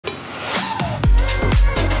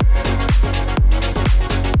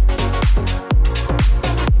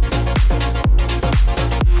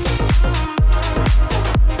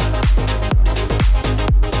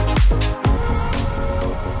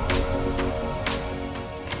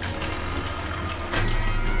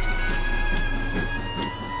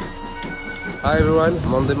Hi everyone,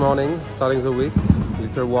 Monday morning, starting the week.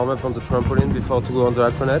 Little warm up on the trampoline before to go on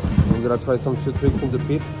the acronet. I'm gonna try some few tricks in the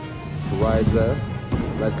pit, right there,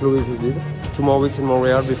 like Louis just did. 2 more weeks in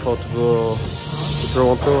Montreal before to go to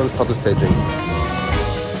Toronto and start the staging.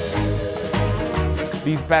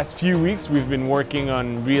 These past few weeks we've been working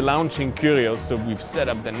on relaunching Kurios, so we've set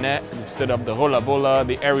up the net, we've set up the hula bola,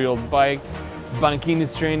 the aerial bike, banking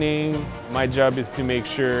is training. My job is to make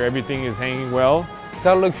sure everything is hanging well.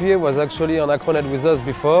 Carl Lecuyer was actually on acronet with us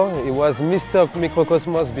before. He was Mr.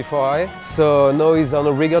 Microcosmos before I. So now he's on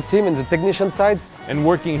a rigger team in the technician side. And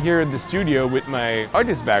working here at the studio with my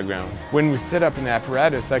artist background, when we set up an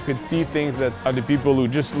apparatus, I could see things that other people who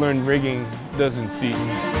just learned rigging doesn't see.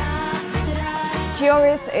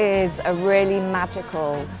 Kurios is a really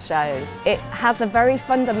magical show. It has a very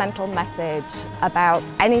fundamental message about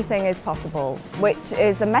anything is possible, which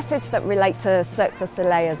is a message that relates to Cirque du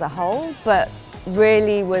Soleil as a whole, but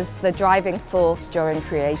really was the driving force during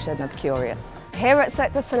creation of Kurios. Here at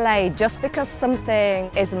Cirque du Soleil, just because something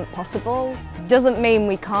isn't possible doesn't mean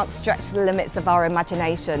we can't stretch the limits of our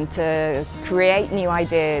imagination to create new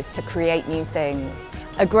ideas, to create new things.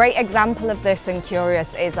 A great example of this in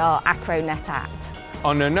Kurios is our acronet act.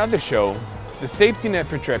 On another show, the safety net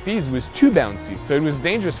for trapeze was too bouncy, so it was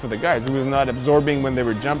dangerous for the guys. It was not absorbing when they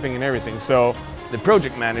were jumping and everything. So the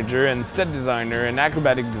project manager and set designer and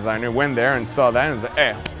acrobatic designer went there and saw that and was like,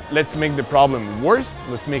 hey, let's make the problem worse,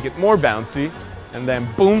 let's make it more bouncy, and then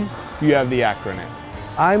boom, you have the acronet.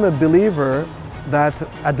 I'm a believer that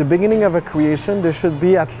at the beginning of a creation there should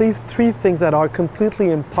be at least 3 things that are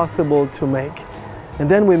completely impossible to make, and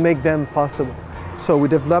then we make them possible. So we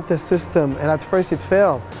developed a system, and at first it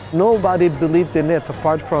failed. Nobody believed in it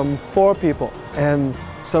apart from 4 people. And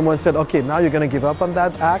someone said, okay, now you're going to give up on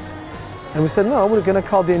that act? And we said, no, we're going to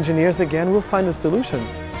call the engineers again, we'll find a solution.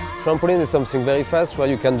 Trampoline is something very fast where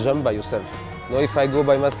you can jump by yourself. Now if I go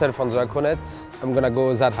by myself on the acronet, I'm going to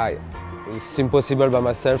go that high. It's impossible by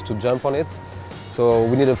myself to jump on it. So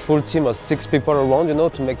we need a full team of 6 people around,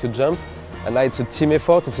 to make you jump. And now it's a team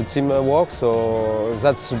effort, it's a team work, so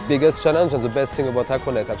that's the biggest challenge and the best thing about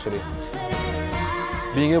acronet actually.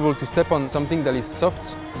 Being able to step on something that is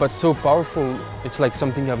soft but so powerful, it's like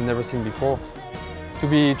something I've never seen before. To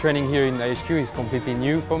be training here in HQ is completely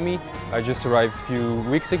new for me. I just arrived a few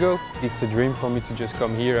weeks ago. It's a dream for me to just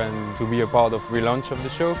come here and to be a part of the relaunch of the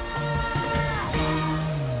show.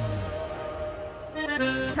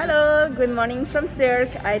 Hello, good morning from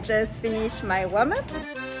Cirque. I just finished my warm-up.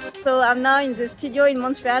 So I'm now in the studio in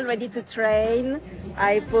Montreal ready to train.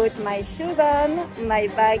 I put my shoes on, my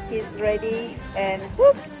bike is ready and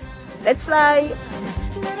whooped! Let's fly!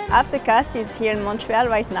 Half the cast is here in Montreal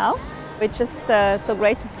right now. It's just so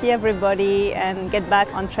great to see everybody and get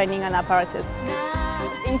back on training on apparatus.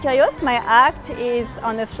 In Kurios, my act is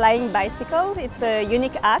on a flying bicycle. It's a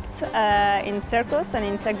unique act in Circus and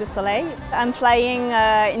in Cirque du Soleil. I'm flying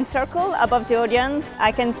in circle above the audience.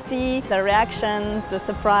 I can see the reactions, the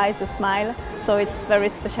surprise, the smile. So it's a very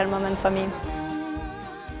special moment for me.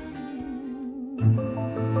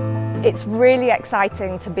 It's really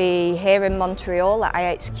exciting to be here in Montreal at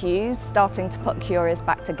IHQ, starting to put Kurios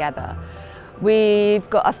back together. We've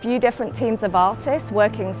got a few different teams of artists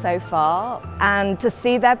working so far, and to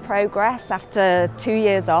see their progress after 2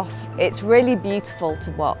 years off, it's really beautiful to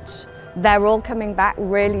watch. They're all coming back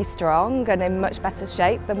really strong and in much better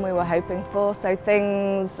shape than we were hoping for, so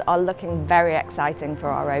things are looking very exciting for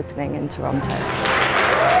our opening in Toronto.